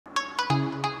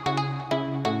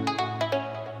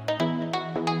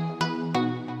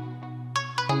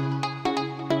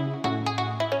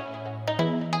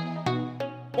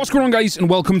What's going on, guys, and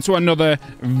welcome to another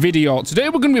video. Today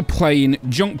we're going to be playing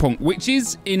Junkpunk, which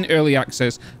is in early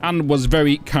access and was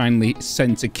very kindly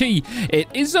sent a key. It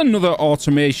is another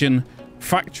automation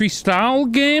factory style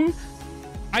game.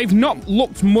 I've not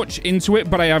looked much into it,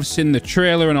 but I have seen the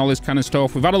trailer and all this kind of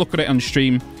stuff. We've had a look at it on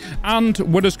stream, and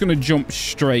we're just going to jump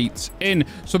straight in.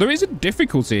 So there is a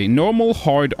difficulty: normal,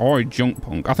 hard, or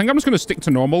Junkpunk. I think I'm just going to stick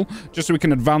to normal, just so we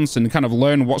can advance and kind of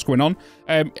learn what's going on.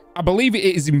 I believe it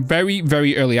is in very,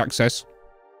 very early access,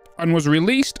 and was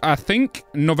released, I think,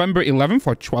 November 11th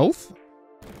or 12th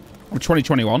of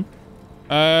 2021.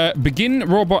 Begin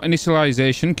robot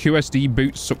initialization, QSD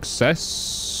boot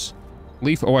success.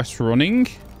 Leaf OS running.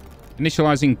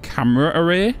 Initializing camera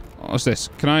array. What's this?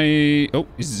 Can I... Oh,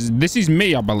 this is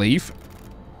me, I believe.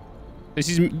 This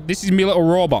is me little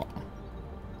robot.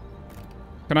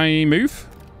 Can I move?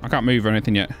 I can't move or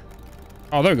anything yet.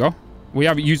 Oh, there we go. We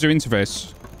have a user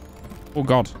interface. Oh,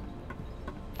 God.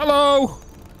 Hello!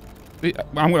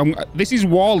 This is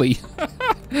Wally.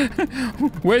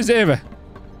 Where's Ava?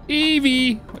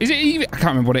 Evie! Is it Evie? I can't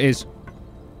remember what it is.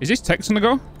 Is this text on the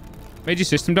go? Major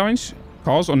system damage?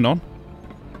 Cause unknown.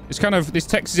 It's kind of... This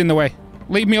text is in the way.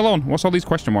 Leave me alone. What's all these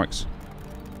question marks?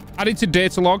 Added to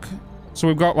data log. So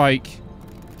we've got like...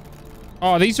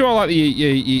 Oh, these are all like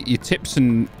your tips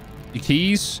and your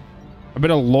keys. A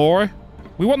bit of lore.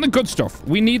 We want the good stuff.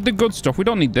 We need the good stuff. We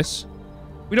don't need this.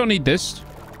 We don't need this.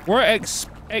 We're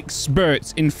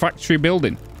experts in factory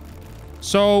building.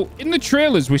 So in the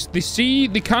trailers,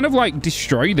 they kind of like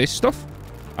destroy this stuff.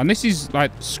 And this is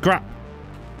like scrap.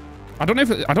 I don't know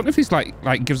if it's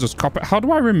like gives us copper. How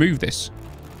do I remove this?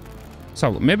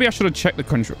 So maybe I should have checked the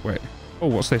country. Wait. Oh,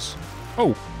 what's this?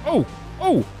 Oh.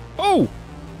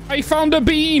 I found a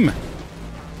beam.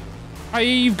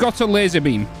 I've got a laser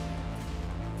beam.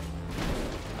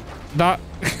 That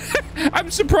I'm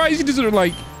surprised he doesn't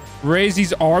like raise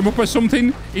his arm up or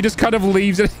something. He just kind of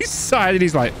leaves it at his side and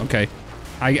he's like, okay,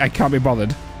 I can't be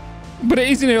bothered. But it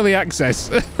is in early access.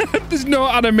 There's no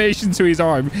animation to his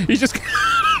arm. He's just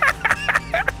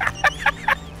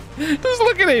just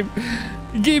look at him.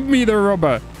 Give me the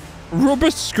rubber.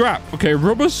 Rubber scrap. Okay,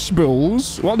 rubber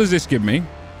spools. What does this give me?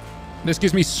 This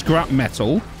gives me scrap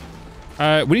metal.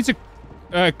 We need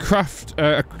to craft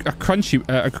a crunching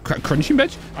bench?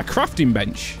 A crafting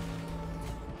bench.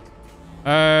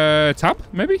 Tab,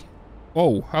 maybe?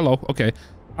 Oh, hello. Okay.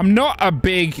 I'm not a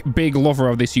big lover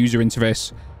of this user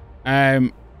interface.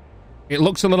 It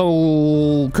looks a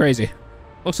little crazy.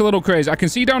 Looks a little crazy. I can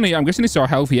see down here. I'm guessing it's our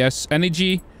health. Yes.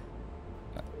 Energy.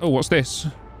 Oh, what's this?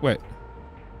 Wait.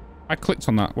 I clicked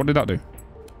on that. What did that do?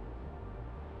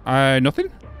 Nothing?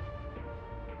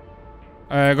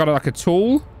 Got like a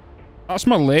tool. That's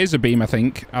my laser beam, I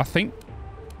think.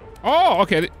 Oh,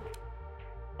 okay.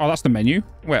 Oh, that's the menu.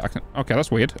 Wait, okay, that's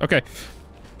weird. Okay.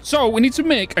 So, we need to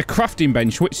make a crafting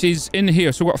bench, which is in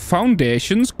here. So, we've got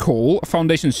foundations, coal,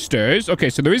 foundation stairs.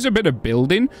 Okay, so there is a bit of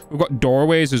building. We've got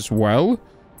doorways as well.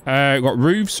 We've got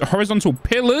roofs, horizontal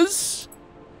pillars.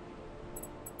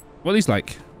 What are these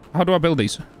like? How do I build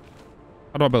these?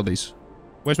 How do I build these?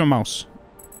 Where's my mouse?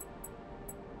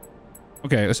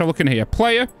 Okay, let's have a look in here.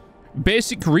 Player.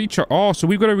 Basic recharge. Oh, so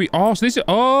we've got to oh, so this is...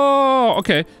 Oh,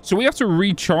 okay. So we have to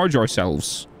recharge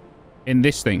ourselves in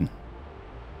this thing.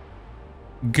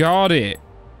 Got it.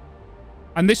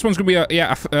 And this one's going to be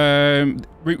a...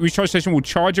 recharge station will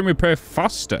charge and repair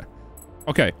faster.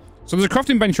 Okay. So there's a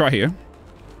crafting bench right here.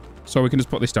 So we can just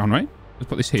put this down, right? Let's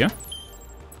put this here.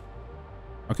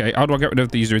 Okay, how do I get rid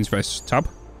of the user interface? Tab.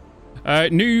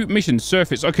 New mission,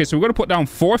 surface. Okay, so we've got to put down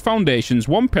 4 foundations,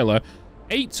 1 pillar,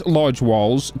 8 large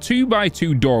walls,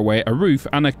 2x2 doorway, a roof,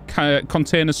 and a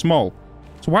container small.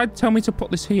 So why tell me to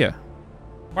put this here?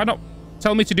 Why not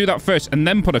tell me to do that first and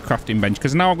then put a crafting bench?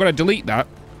 Because now I'm going to delete that.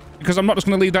 Because I'm not just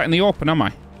going to leave that in the open, am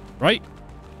I? Right?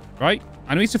 Right?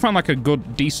 I need to find like a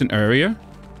good, decent area.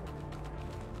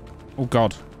 Oh,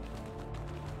 God.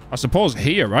 I suppose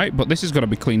here, right? But this is going to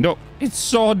be cleaned up. It's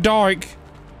so dark.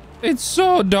 It's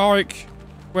so dark.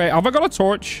 Wait, have I got a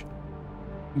torch?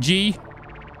 G.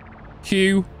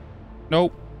 Q.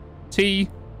 Nope. T.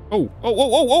 Oh.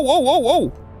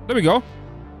 Oh. There we go.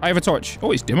 I have a torch.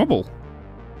 Oh, it's dimmable.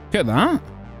 Look at that.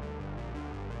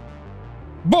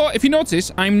 But if you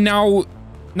notice, I'm now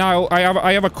I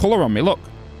have a color on me. Look.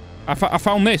 I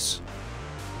found this.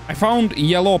 I found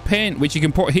yellow paint, which you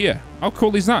can put here. How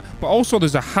cool is that? But also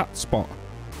there's a hat spot.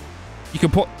 You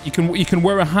can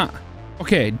wear a hat.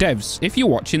 Okay, devs, if you're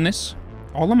watching this,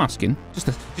 all I'm asking, just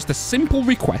a simple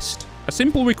request. A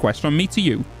simple request from me to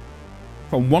you,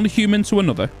 from one human to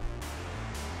another,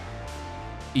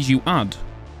 is you add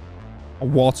a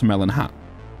watermelon hat.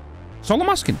 That's all I'm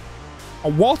asking. A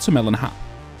watermelon hat.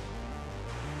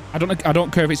 I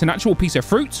don't care if it's an actual piece of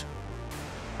fruit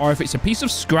or if it's a piece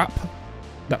of scrap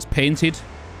that's painted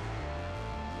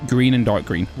green and dark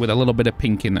green with a little bit of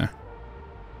pink in there.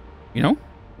 You know?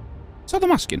 That's all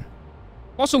I'm asking.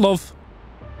 Lots of love.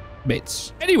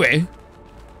 Bits. Anyway,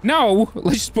 now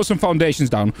let's just put some foundations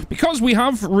down because we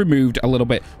have removed a little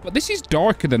bit, but this is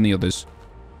darker than the others.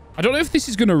 I don't know if this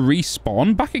is going to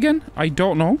respawn back again. I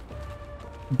don't know.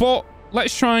 But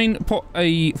let's try and put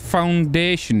a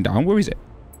foundation down. Where is it?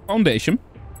 Foundation.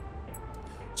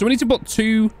 So we need to put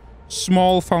 2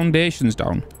 small foundations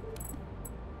down.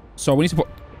 So we need to put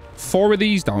 4 of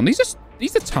these down. These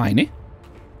are tiny.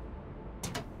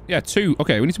 Yeah, 2.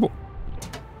 Okay, we need to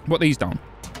put these down.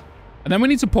 And then we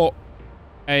need to put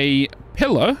a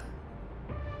pillar.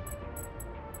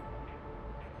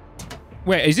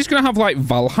 Wait, is this going to have, like,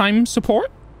 Valheim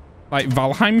support? Like,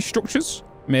 Valheim structures?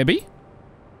 Maybe.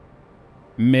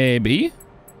 Maybe.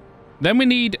 Then we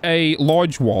need a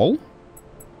large wall.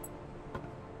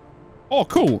 Oh,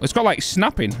 cool. It's got, like,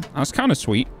 snapping. That's kind of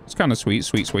sweet. It's kind of sweet,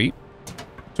 sweet, sweet.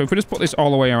 So if we just put this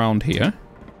all the way around here.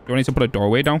 Do I need to put a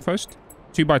doorway down first?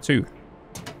 2 by 2.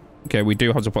 Okay, we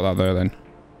do have to put that there then.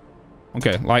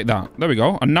 Okay, like that. There we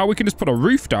go. And now we can just put a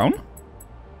roof down.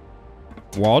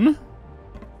 1,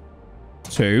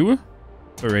 2,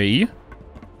 3,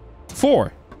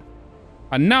 4.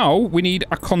 And now we need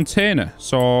a container.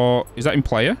 So, is that in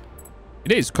player?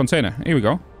 It is, container. Here we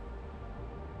go.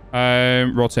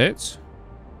 Rotate.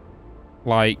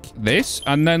 Like this.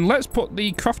 And then let's put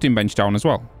the crafting bench down as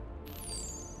well.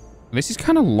 This is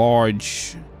kind of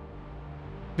large.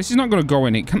 This is not going to go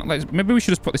in it. Maybe we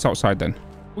should just put this outside then.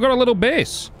 We got a little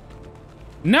base.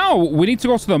 Now we need to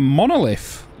go to the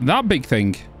monolith. That big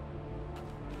thing.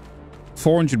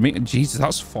 400 meters. Jesus,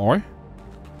 that's far.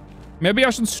 Maybe I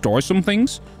should store some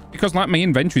things. Because, like, my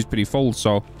inventory is pretty full,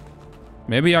 so...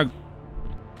 Maybe I...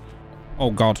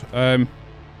 Oh, God. I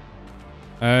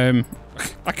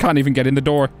can't even get in the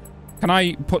door. Can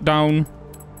I put down...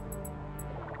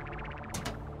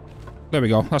 There we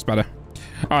go. That's better.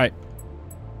 Alright.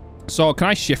 So, can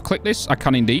I shift-click this? I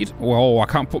can indeed. Whoa, I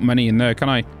can't put many in there, can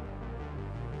I?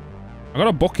 I got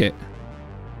a bucket.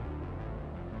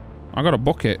 I got a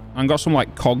bucket. And got some,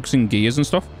 like, cogs and gears and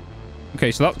stuff.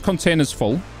 Okay, so that container's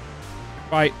full.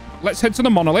 Right, let's head to the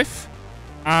monolith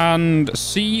and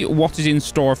see what is in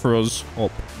store for us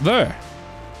up there.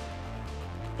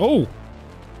 Oh.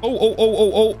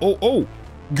 Oh.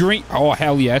 Green. Oh,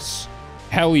 hell yes.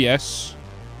 Hell yes.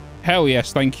 Hell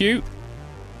yes, thank you.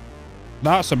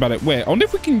 That's a better... Wait, I wonder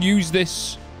if we can use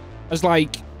this as,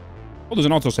 like... Oh, there's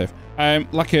an autosave. I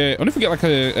wonder if we get, like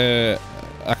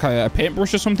a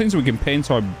paintbrush or something so we can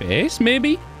paint our base,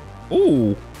 maybe?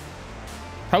 Oh.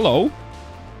 Hello.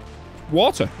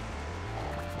 Water.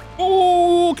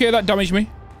 Oh, okay, that damaged me.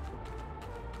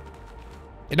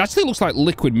 It actually looks like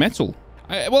liquid metal.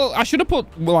 Well, I should have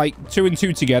put, like, 2 and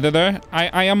 2 together there.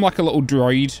 I am like a little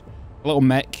droid, a little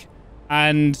mech.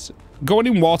 And going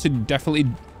in water definitely,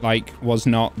 like, was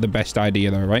not the best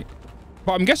idea there, right?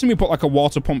 But I'm guessing we put, like, a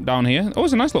water pump down here. Oh,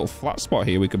 there's a nice little flat spot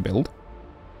here we could build.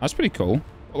 That's pretty cool.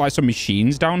 Put, like, some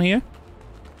machines down here.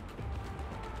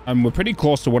 And we're pretty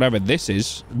close to whatever this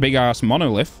is. Big-ass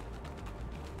monolith.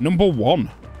 Number 1.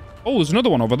 Oh, there's another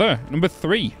one over there. Number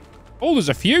 3. Oh, there's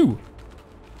a few.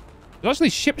 There's actually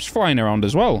ships flying around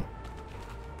as well.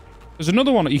 There's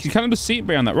another one. You can kind of just see it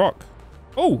behind that rock.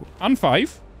 Oh, and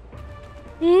 5.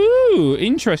 Ooh,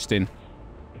 interesting.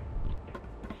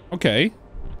 Okay.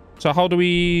 So how do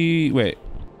we... Wait.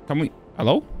 Can we...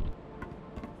 Hello?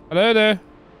 Hello there.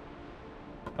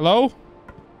 Hello?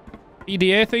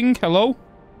 EDA thing? Hello?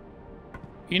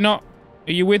 You not...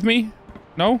 Are you with me?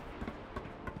 No?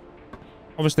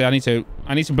 Obviously, I need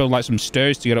to build, like, some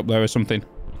stairs to get up there or something.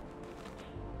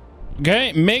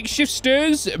 Okay, makeshift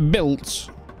stairs built.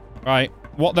 Right,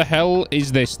 what the hell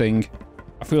is this thing?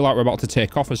 I feel like we're about to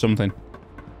take off or something.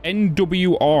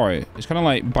 NWR. It's kind of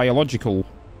like biological,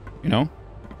 you know?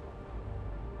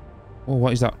 Oh,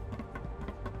 what is that?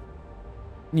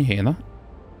 Can you hear that?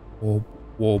 Whoop,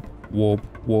 whoop,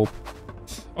 whoop, whoop.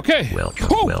 Okay.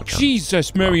 Welcome,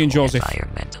 Jesus, Mary and Joseph.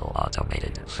 Environmental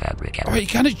automated fabric. Oh, you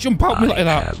can't just jump out me like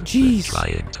that. Jeez.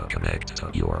 Trying to connect to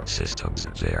your systems.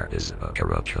 There is a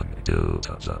corruption due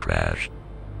to the crash.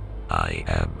 I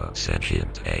am a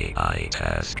sentient AI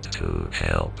tasked to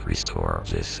help restore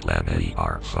this land. We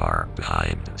are far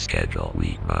behind schedule.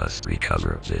 We must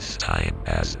recover this time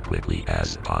as quickly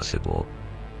as possible.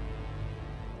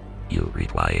 You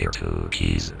require 2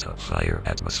 keys to fire: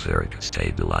 atmospheric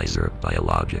stabilizer,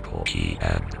 biological key,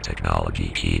 and technology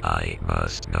key. I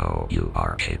must know you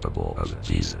are capable of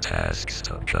these tasks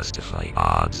to justify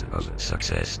odds of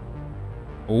success.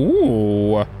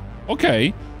 Ooh.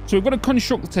 Okay. So we've got to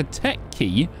construct a tech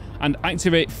key and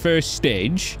activate first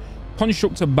stage,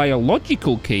 construct a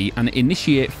biological key and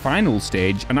initiate final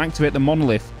stage, and activate the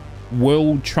monolith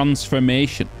world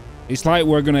transformation. It's like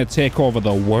we're going to take over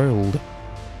the world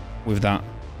with that.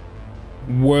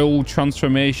 World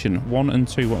transformation. 1 and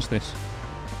 2. What's this?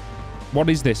 What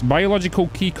is this? Biological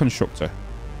key constructor.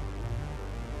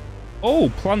 Oh,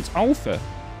 plant alpha.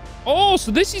 Oh,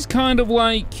 so this is kind of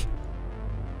like...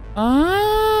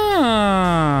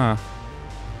 Ah.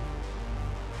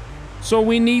 So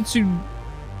we need to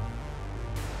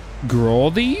grow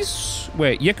these?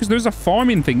 Wait, yeah, because there's a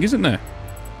farming thing, isn't there?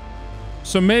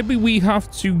 So maybe we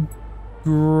have to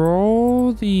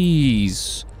grow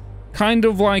these. Kind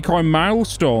of like our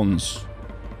milestones.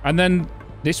 And then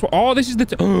this one. Oh, this is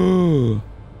the... Oh,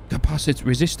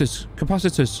 resistors.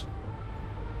 Capacitors.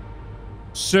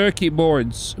 Circuit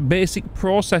boards. Basic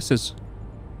processors.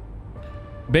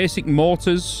 Basic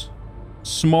motors.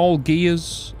 Small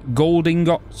gears. Gold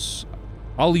ingots.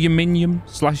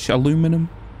 Aluminium/aluminum.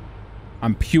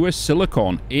 And pure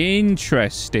silicon.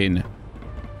 Interesting.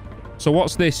 So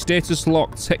what's this? Status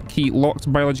locked. Tech key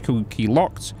locked. Biological key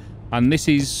locked. And this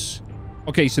is...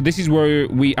 Okay, so this is where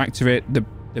we activate the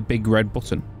big red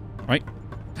button. Right?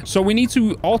 So we need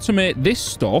to automate this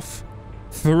stuff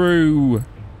through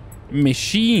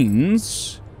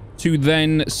machines to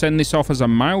then send this off as a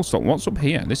milestone. What's up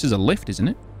here? This is a lift, isn't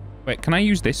it? Wait, can I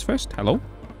use this first? Hello?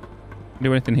 Can I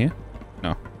do anything here?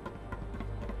 No.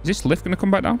 Is this lift going to come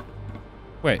back down?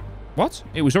 Wait, what?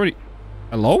 It was already...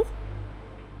 Hello?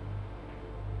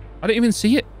 I didn't even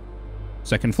see it.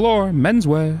 Second floor,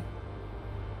 menswear.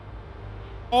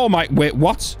 Oh my... Wait,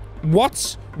 what?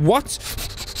 What? What?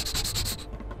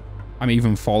 I'm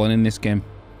even falling in this game.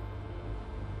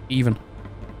 Even.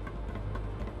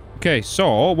 Okay,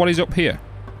 so what is up here?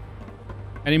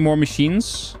 Any more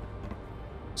machines?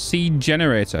 Seed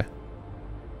generator.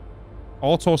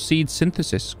 Auto seed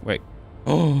synthesis. Wait.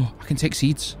 Oh, I can take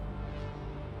seeds.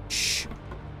 Shh.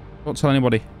 Don't tell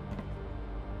anybody.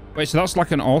 Wait, so that's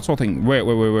like an auto thing.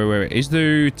 Wait. Is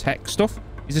there tech stuff?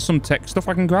 Is there some tech stuff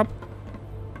I can grab?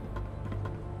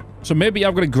 So maybe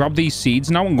I've got to grab these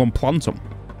seeds now and go and plant them.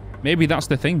 Maybe that's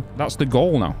the thing. That's the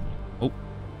goal now. Oh.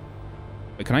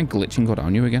 Wait, can I glitch and go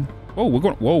down here again? Oh, we're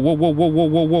going...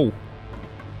 Whoa.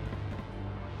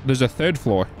 There's a third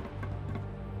floor.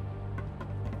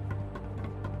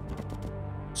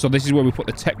 So this is where we put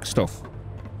the tech stuff.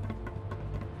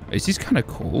 This is kind of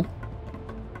cool.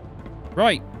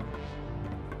 Right.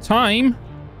 Time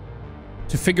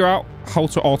to figure out how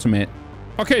to automate.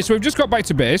 Okay, so we've just got back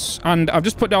to base, and I've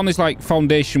just put down this, like,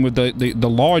 foundation with the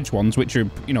large ones, which are,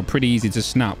 you know, pretty easy to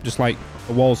snap, just like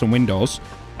the walls and windows.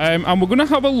 And we're going to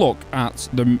have a look at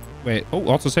the... Wait, oh,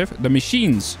 autosave. The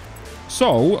machines.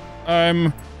 So,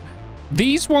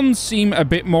 these ones seem a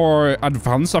bit more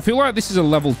advanced. I feel like this is a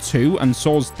level 2, and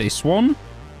so's this one.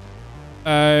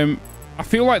 I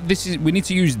feel like this is... We need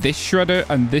to use this shredder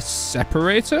and this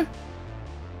separator.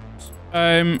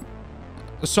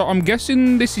 So I'm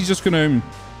guessing this is just going to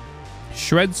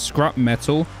shred scrap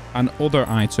metal and other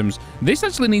items. This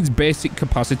actually needs basic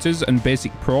capacitors and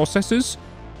basic processors.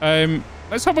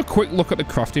 Let's have a quick look at the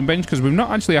crafting bench, because we've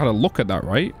not actually had a look at that,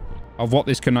 right? Of what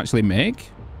this can actually make.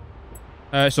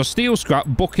 So steel scrap,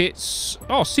 buckets.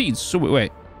 Oh, seeds. So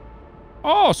wait.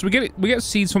 Oh, so we get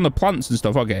seeds from the plants and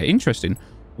stuff. Okay, interesting.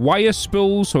 Wire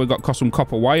spools. So we've got some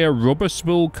copper wire, rubber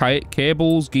spool,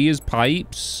 cables, gears,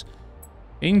 pipes.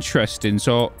 Interesting.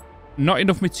 So not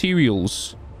enough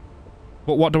materials.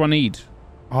 But what do I need?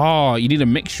 Oh, you need a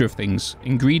mixture of things.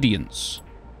 Ingredients.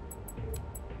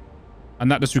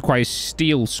 And that just requires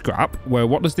steel scrap. Where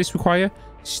what does this require?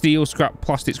 Steel scrap,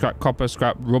 plastic scrap, copper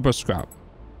scrap, rubber scrap.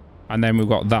 And then we've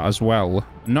got that as well.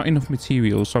 Not enough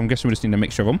materials, so I'm guessing we just need a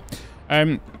mixture of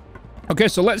them. Okay,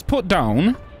 so let's put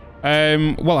down...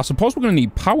 well, I suppose we're going to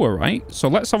need power, right? So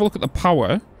let's have a look at the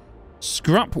power.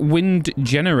 Scrap wind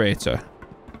generator.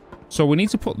 So we need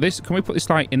to put this... Can we put this,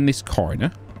 like, in this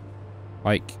corner?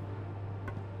 Like,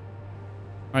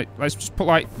 let's just put,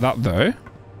 like, that there.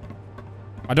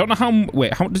 I don't know how...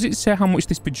 Wait, how does it say how much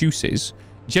this produces?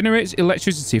 Generates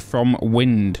electricity from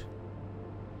wind.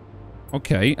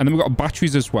 Okay, and then we've got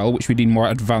batteries as well, which we need more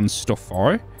advanced stuff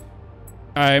for.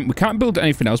 We can't build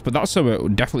anything else, but that's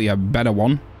definitely a better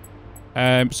one.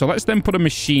 So let's then put a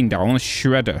machine down, a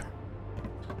shredder.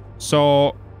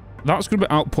 So that's going to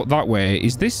be output that way.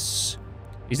 Is this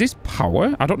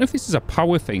power? I don't know if this is a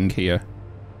power thing here.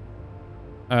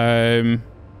 So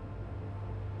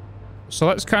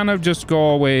let's kind of just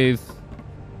go with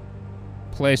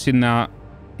placing that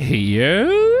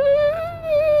here.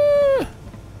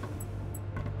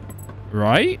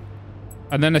 Right?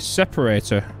 And then a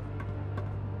separator.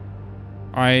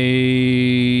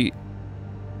 I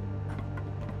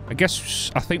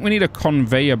think we need a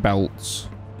conveyor belt.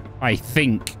 I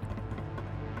think.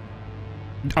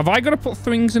 Have I got to put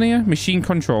things in here? Machine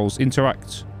controls.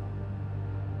 Interact.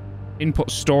 Input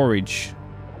storage.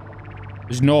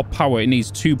 There's no power. It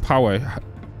needs 2 power.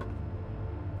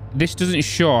 This doesn't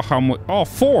show how much... Oh,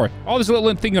 4. Oh, there's a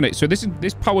little thing on it. So this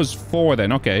power's 4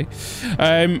 then. Okay.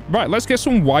 Right, let's get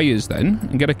some wires then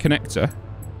and get a connector.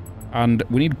 And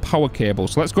we need power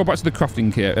cables. So let's go back to the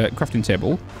crafting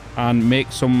table and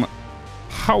make some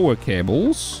power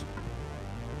cables.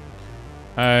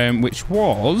 Which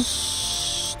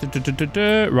was...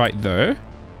 right there.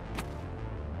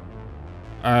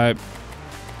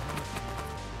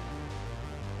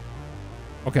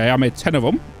 Okay, I made 10 of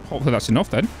them. Hopefully that's enough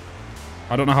then.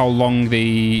 I don't know how long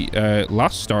they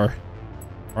last or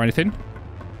anything.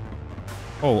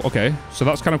 Oh, okay. So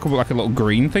that's kind of covered like a little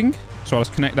green thing. So let's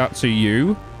connect that to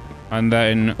you. And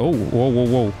then... Oh, whoa, whoa,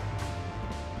 whoa.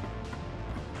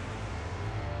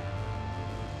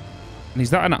 And is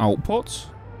that an output?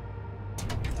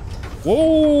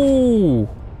 Whoa!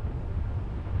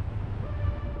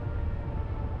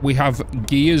 We have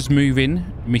gears moving,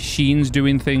 machines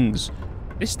doing things.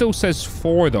 This still says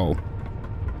 4 though.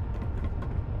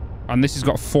 And this has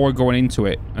got 4 going into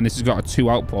it. And this has got a 2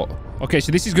 output. Okay,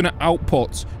 so this is going to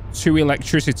output 2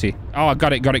 electricity. Oh,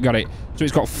 got it. So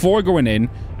it's got 4 going in,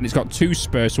 and it's got 2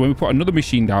 spares. So when we put another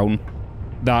machine down,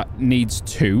 that needs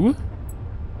 2.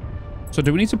 So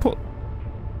do we need to put...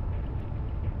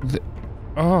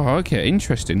 Oh, okay,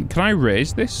 interesting. Can I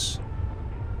raise this?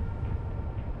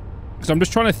 Because I'm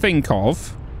just trying to think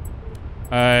of...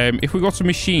 if we go to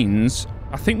machines,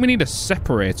 I think we need a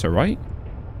separator, right?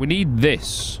 We need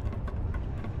this.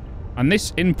 And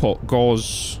this input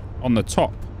goes on the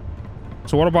top.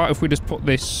 So what about if we just put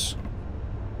this...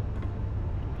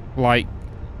 Like...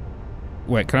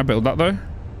 Wait, can I build that though?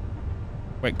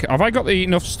 Wait, have I got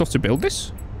enough stuff to build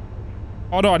this?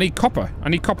 Oh no, I need copper. I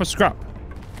need copper scrap.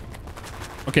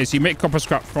 Okay, so you make copper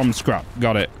scrap from scrap.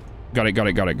 Got it. Got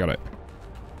it.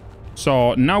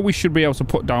 So now we should be able to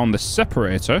put down the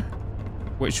separator,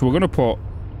 which we're going to put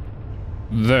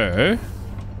there.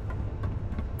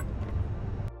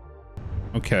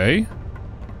 Okay.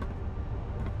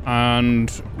 And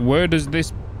where does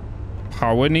this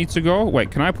power need to go?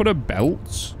 Wait, can I put a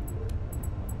belt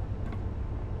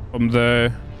from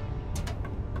the...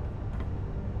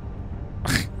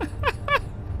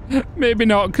 Maybe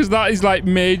not, because that is like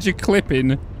major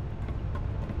clipping.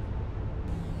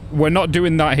 We're not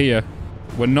doing that here.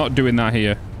 We're not doing that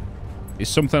here. It's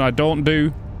something I don't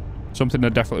do. Something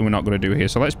that definitely we're not going to do here.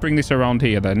 So let's bring this around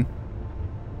here then.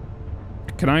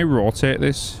 Can I rotate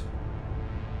this?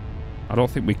 I don't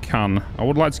think we can. I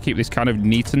would like to keep this kind of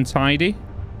neat and tidy.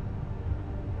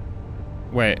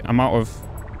 Wait, I'm out of...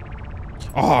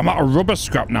 Oh, I'm out of rubber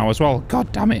scrap now as well.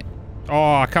 God damn it.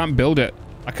 Oh, I can't build it.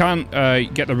 I can't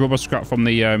get the rubber scrap from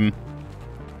the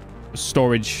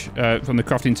storage, from the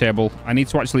crafting table. I need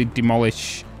to actually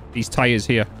demolish these tires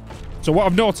here. So what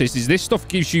I've noticed is this stuff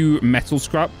gives you metal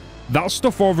scrap. That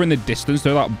stuff over in the distance,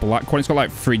 though, that black one, it's got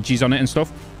like fridges on it and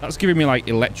stuff. That's giving me like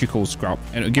electrical scrap.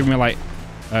 And it'll give me like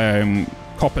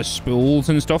copper spools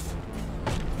and stuff.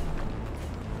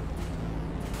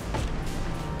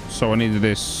 So I needed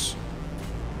this.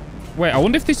 Wait, I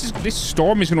wonder if this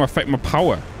storm is going to affect my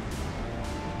power.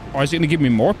 Or is it going to give me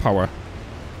more power?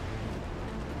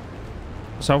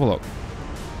 Let's have a look.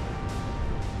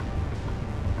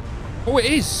 Oh, it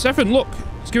is 7. Look,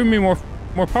 it's giving me more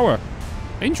power.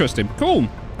 Interesting. Cool.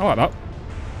 I like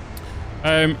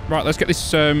that. Right, let's get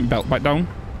this belt back down.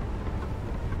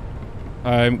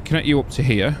 Connect you up to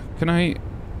here. Can I...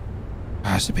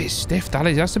 That's a bit stiff, that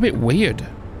is. That's a bit weird.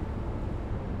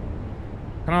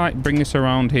 Can I like bring this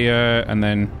around here and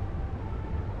then...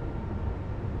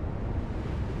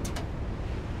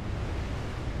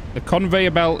 The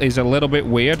conveyor belt is a little bit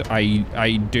weird.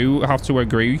 I do have to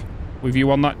agree with you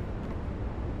on that.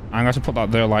 I'm going to put that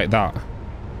there like that.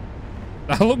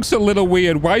 That looks a little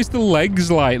weird. Why is the legs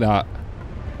like that?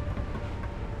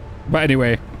 But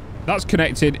anyway, that's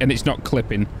connected and it's not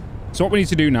clipping. So what we need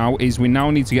to do now is we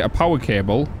now need to get a power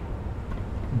cable,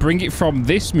 bring it from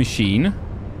this machine,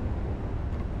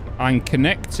 and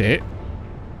connect it.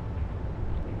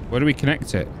 Where do we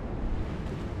connect it?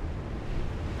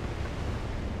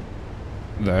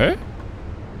 There.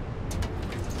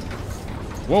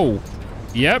 Whoa.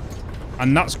 Yep.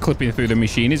 And that's clipping through the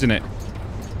machine, isn't it?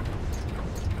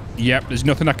 Yep. There's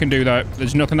nothing I can do there.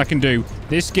 There's nothing I can do.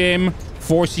 This game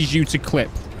forces you to clip.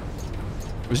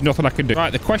 There's nothing I can do.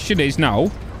 Right, the question is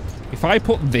now, if I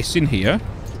put this in here,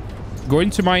 Go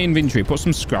into my inventory. Put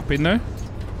some scrap in there.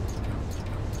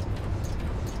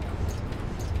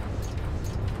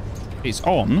 It's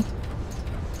on.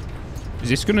 Is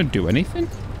this going to do anything?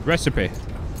 Recipe.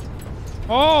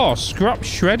 Oh, scrap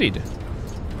shredded.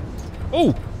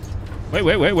 Oh.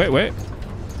 Wait.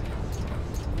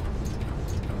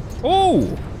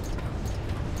 Oh.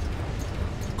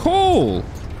 Cool.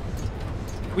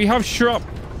 We have scrap.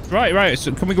 Right.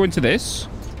 So can we go into this?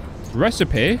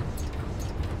 Recipe.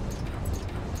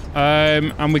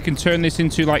 And we can turn this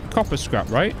into like copper scrap,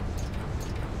 right?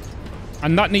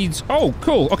 And that needs... Oh,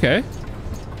 cool. Okay.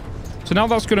 So now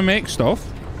that's going to make stuff.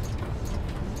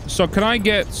 So can I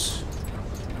get...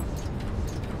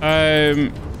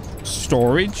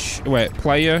 storage. Wait,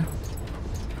 player.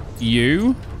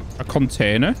 You. A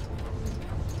container.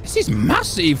 This is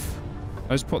massive.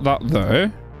 Let's put that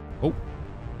there. Oh.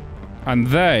 And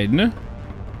then...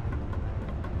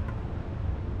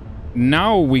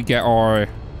 Now we get our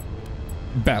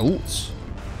belt.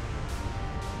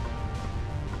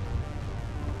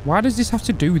 Why does this have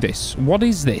to do this? What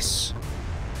is this?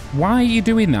 Why are you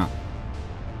doing that?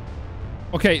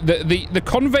 Okay, the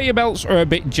conveyor belts are a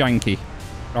bit janky.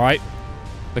 All right?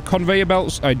 The conveyor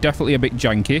belts are definitely a bit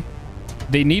janky.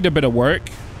 They need a bit of work.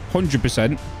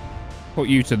 100%. Put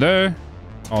you to there.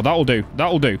 Oh, that'll do.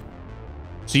 That'll do.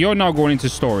 So you're now going into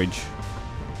storage.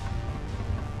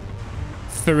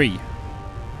 3.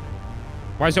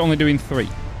 Why is it only doing 3?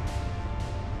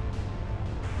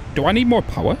 Do I need more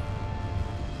power?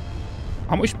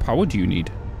 How much power do you need?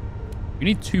 You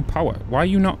need 2 power. Why are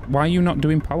you not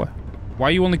doing power? Why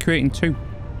are you only creating 2?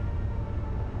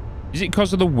 Is it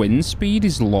because of the wind speed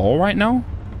is low right now?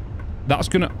 That's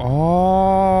gonna...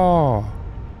 Oh.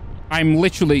 I'm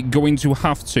literally going to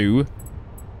have to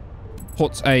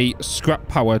put a scrap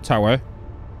power tower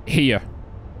here.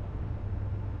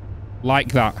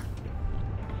 Like that.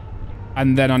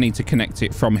 And then I need to connect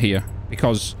it from here.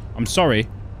 Because, I'm sorry.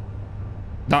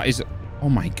 That is... Oh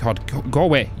my god. Go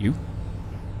away, you.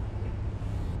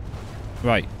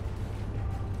 Right.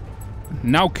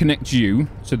 Now connect you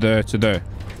to there.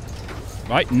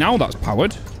 Right, now that's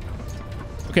powered.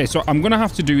 Okay, so I'm going to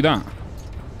have to do that.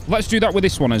 Let's do that with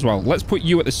this one as well. Let's put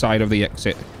you at the side of the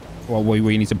exit. Well,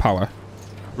 we need to power.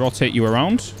 Rotate you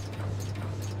around.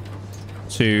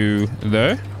 To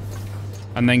there.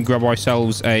 And then grab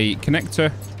ourselves a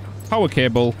connector. Power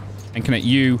cable. And connect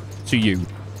you to you.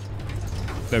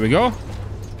 There we go.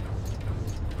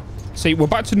 See, we're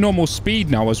back to normal speed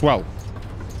now as well.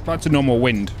 Back to normal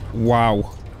wind.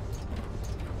 Wow.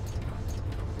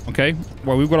 Okay.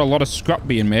 Well, we've got a lot of scrap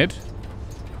being made.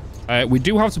 We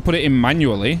do have to put it in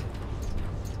manually.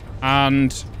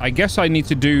 And I guess I need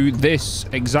to do this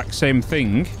exact same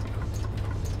thing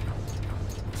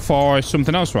for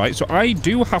something else, right? So I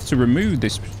do have to remove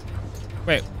this.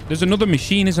 Wait, there's another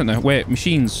machine, isn't there? Wait,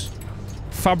 machines.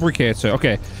 Fabricator.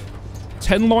 Okay.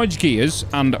 10 large gears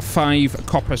and 5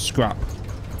 copper scrap.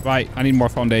 Right, I need more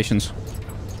foundations.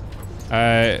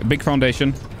 Big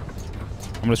foundation.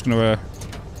 I'm just going to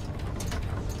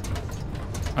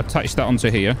attach that onto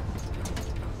here.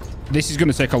 This is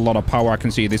going to take a lot of power. I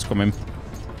can see this coming.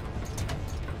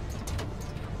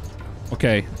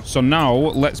 Okay, so now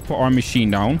let's put our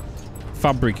machine down.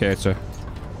 Fabricator.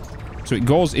 So it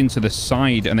goes into the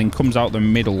side and then comes out the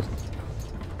middle.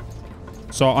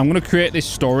 So I'm going to create this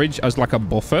storage as like a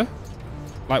buffer.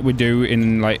 Like we do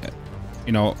in like,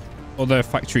 you know, other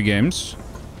factory games.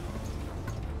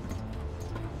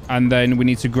 And then we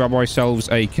need to grab ourselves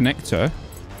a connector.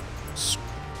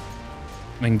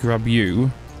 Then grab you.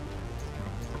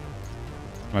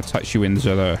 And attach you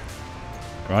into there.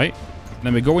 Right? And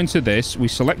then we go into this. We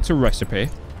select a recipe.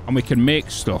 And we can make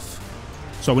stuff.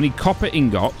 So we need copper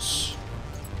ingots.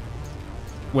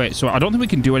 Wait, so I don't think we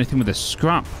can do anything with the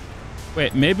scrap.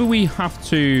 Wait, maybe we have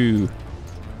to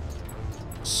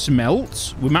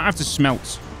smelt? We might have to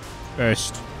smelt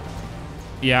first.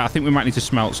 Yeah, I think we might need to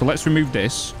smelt. So let's remove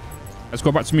this. Let's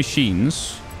go back to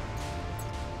machines.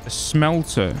 A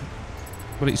smelter.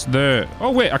 But it's there.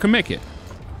 Oh, wait, I can make it.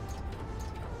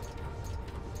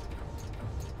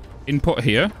 Input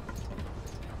here.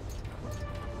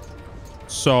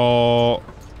 So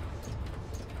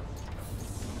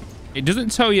it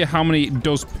doesn't tell you how many it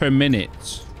does per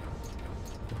minute.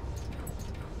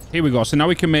 Here we go. So now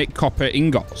we can make copper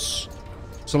ingots.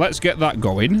 So let's get that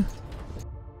going.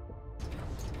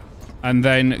 And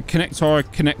then connect our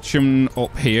connection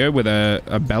up here with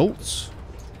a belt.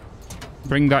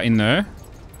 Bring that in there.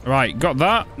 Right, got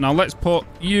that. Now let's put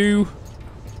you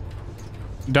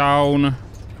down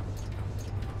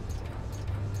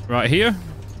right here.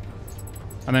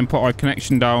 And then put our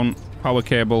connection down. Power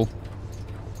cable.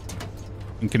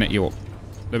 and connect you up.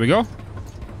 There we go.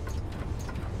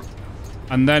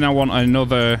 And then I want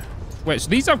another... Wait, so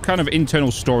these have kind of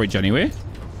internal storage anyway,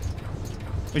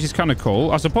 which is kind of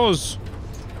cool. I suppose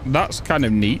that's kind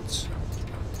of neat.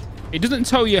 It doesn't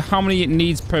tell you how many it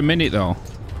needs per minute, though.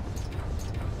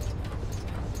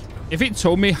 If it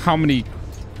told me how many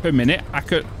per minute, I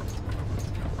could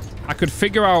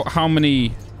figure out how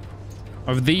many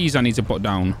of these I need to put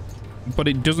down. But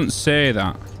it doesn't say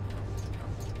that.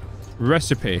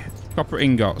 Recipe. Copper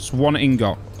ingots. 1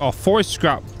 ingot. Oh, 4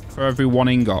 scrap for every 1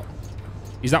 ingot.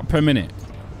 Is that per minute?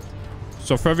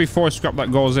 So for every 4 scrap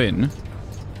that goes in...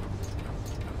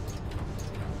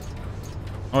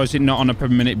 Or is it not on a per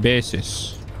minute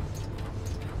basis?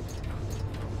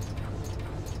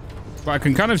 But I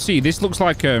can kind of see this looks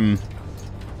like kind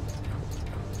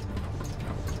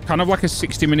of like a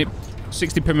 60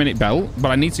 per minute belt,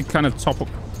 but I need to kind of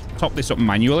top this up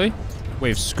manually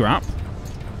with scrap.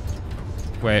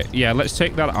 Wait, yeah, let's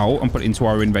take that out and put it into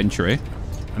our inventory,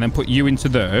 and then put you into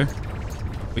there,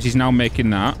 which is now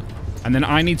making that. And then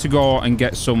I need to go and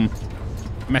get some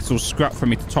metal scrap for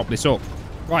me to top this up.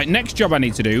 Right, next job I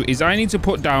need to do is I need to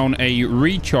put down a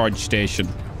recharge station,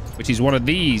 which is one of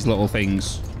these little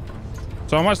things.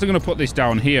 So I'm actually going to put this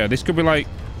down here. This could be like...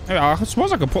 I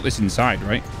suppose I could put this inside,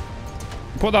 right?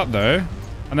 Put that there.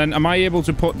 And then am I able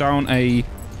to put down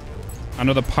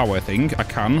another power thing? I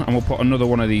can. And we'll put another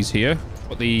one of these here.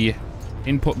 Put the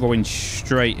input going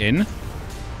straight in.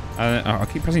 I'll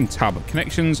keep pressing tab.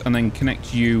 Connections, and then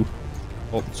connect you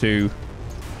up to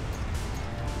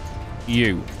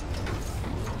you.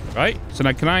 Right, so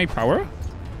now can I power?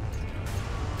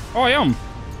 Oh, I am.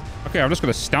 Okay, I'm just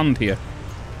going to stand here.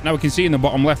 Now we can see in the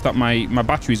bottom left that my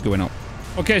battery's going up.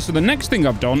 Okay, so the next thing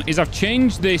I've done is I've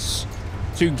changed this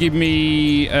to give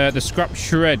me the scrap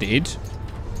shredded.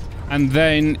 And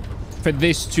then for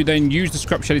this to then use the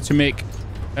scrap shredded to make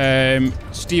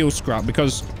steel scrap.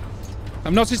 Because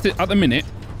I've noticed that at the minute,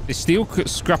 the steel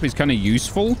scrap is kind of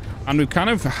useful. And we kind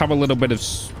of have a little bit of,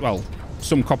 well,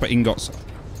 some copper ingots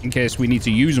in case we need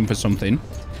to use them for something.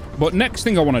 But next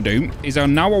thing I want to do is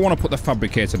now I want to put the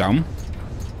fabricator down.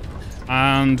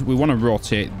 And we want to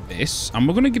rotate this. And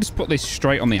we're going to just put this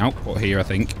straight on the output here, I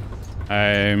think.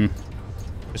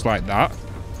 Just like that.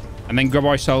 And then grab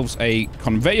ourselves a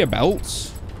conveyor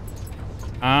belt.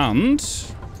 And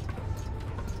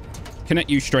connect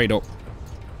you straight up.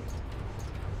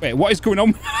 Wait, what is going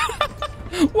on?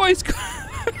 What is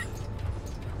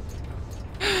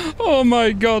Oh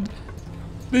my god.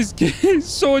 This game is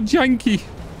so janky.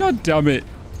 God damn it.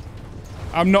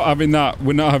 I'm not having that.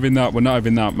 We're not having that. We're not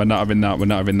having that. We're not having that. We're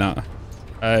not having that.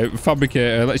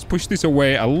 Fabricator. Let's push this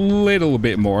away a little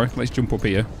bit more. Let's jump up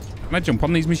here. Can I jump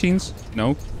on these machines?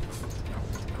 No.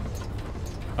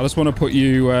 I just want to put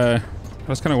you... I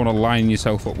just kind of want to line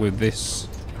yourself up with this.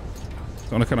 So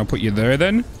I want to kind of put you there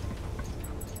then.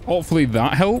 Hopefully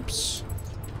that helps.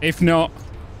 If not,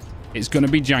 it's going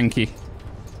to be janky.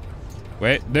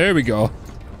 Wait, there we go.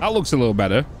 That looks a little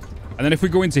better. And then if we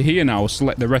go into here now,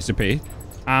 select the recipe.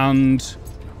 And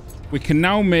we can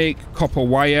now make copper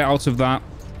wire out of that.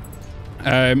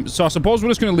 So I suppose we're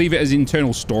just going to leave it as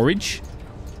internal storage.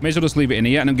 May as well just leave it in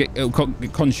here and it'll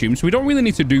get consumed. So we don't really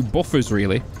need to do buffers,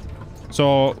 really.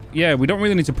 So, yeah, we don't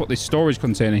really need to put this storage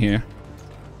container here.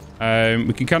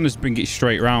 We can kind of just bring it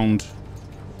straight around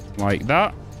like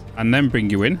that. And then bring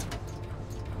you in.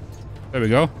 There we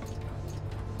go.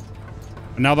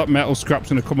 And now that metal scrap's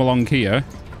going to come along here.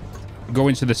 Go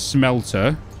into the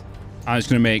smelter. And it's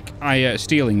going to make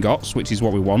steel ingots, which is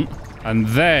what we want. And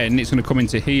then it's going to come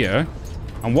into here.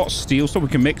 And what's steel stuff? We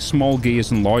can make small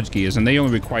gears and large gears. And they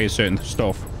only require certain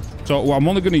stuff. So I'm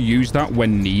only going to use that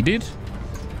when needed.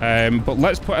 But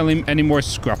let's put any more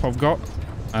scrap I've got.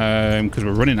 Because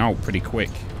we're running out pretty quick.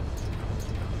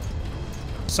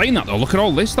 Saying that though, look at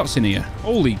all this that's in here.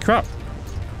 Holy crap.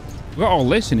 We've got all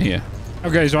this in here.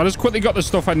 Okay, so I just quickly got the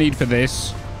stuff I need for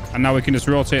this. And now we can just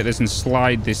rotate this and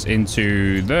slide this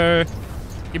into there.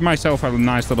 Give myself a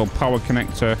nice little power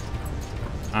connector.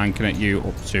 And connect you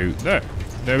up to there.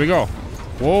 There we go.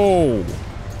 Whoa.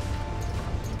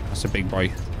 That's a big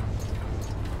boy.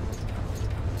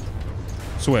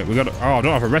 So wait, we got... Oh, I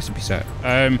don't have a recipe set.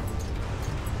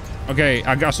 Okay,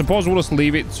 I suppose we'll just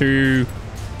leave it to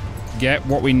get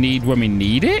what we need when we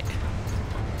need it.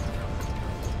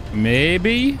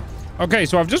 Maybe. Okay,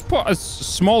 so I've just put a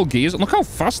small gears. Look how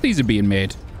fast these are being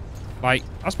made. Like,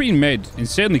 that's being made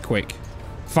insanely quick.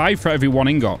 5 for every 1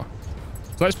 ingot.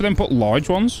 So let's then put large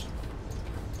ones.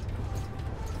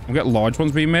 We'll get large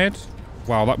ones being made.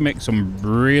 Wow, that makes them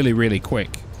really, really quick.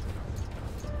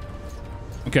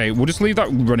 Okay, we'll just leave that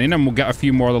running and we'll get a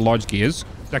few more of the large gears.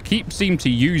 I seem to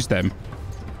use them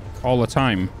all the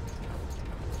time.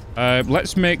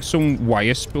 Let's make some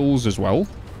wire spools as well.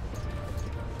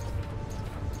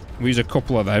 We use a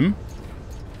couple of them.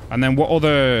 And then what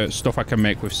other stuff I can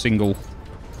make with single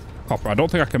copper? I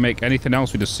don't think I can make anything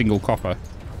else with a single copper.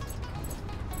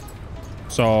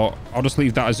 So I'll just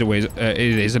leave that as the way it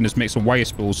is and just make some wire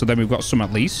spools. So then we've got some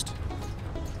at least.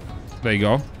 There you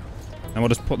go. And we'll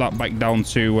just put that back down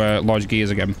to large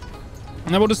gears again.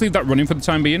 And then we'll just leave that running for the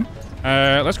time being.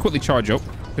 Let's quickly charge up,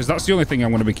 because that's the only thing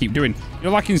I'm going to keep doing. You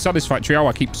know, like in Satisfactory, how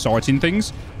I keep sorting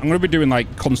things? I'm going to be doing,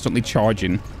 like, constantly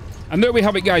charging. And there we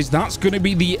have it, guys. That's going to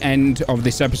be the end of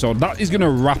this episode. That is going to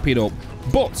wrap it up.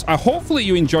 But hopefully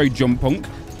you enjoyed Junkpunk.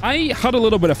 I had a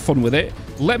little bit of fun with it.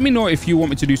 Let me know if you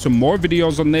want me to do some more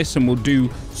videos on this, and we'll do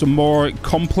some more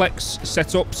complex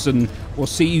setups, and we'll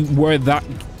see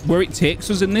where it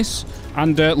takes us in this.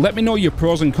 And let me know your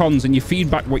pros and cons and your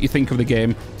feedback, what you think of the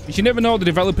game. Because you never know, the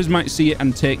developers might see it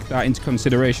and take that into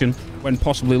consideration when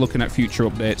possibly looking at future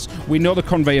updates. We know the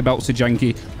conveyor belts are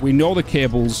janky. We know the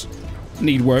cables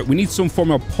need work. We need some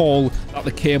form of pole that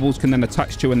the cables can then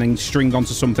attach to and then string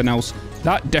onto something else.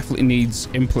 That definitely needs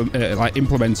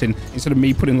implementing, instead of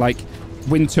me putting like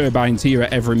wind turbines here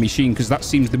at every machine, because that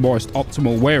seems the most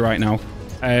optimal way right now.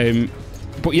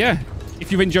 But yeah,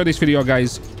 if you've enjoyed this video,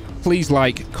 guys, please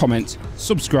like, comment,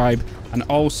 subscribe, and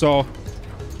also,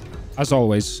 as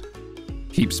always,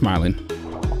 keep smiling.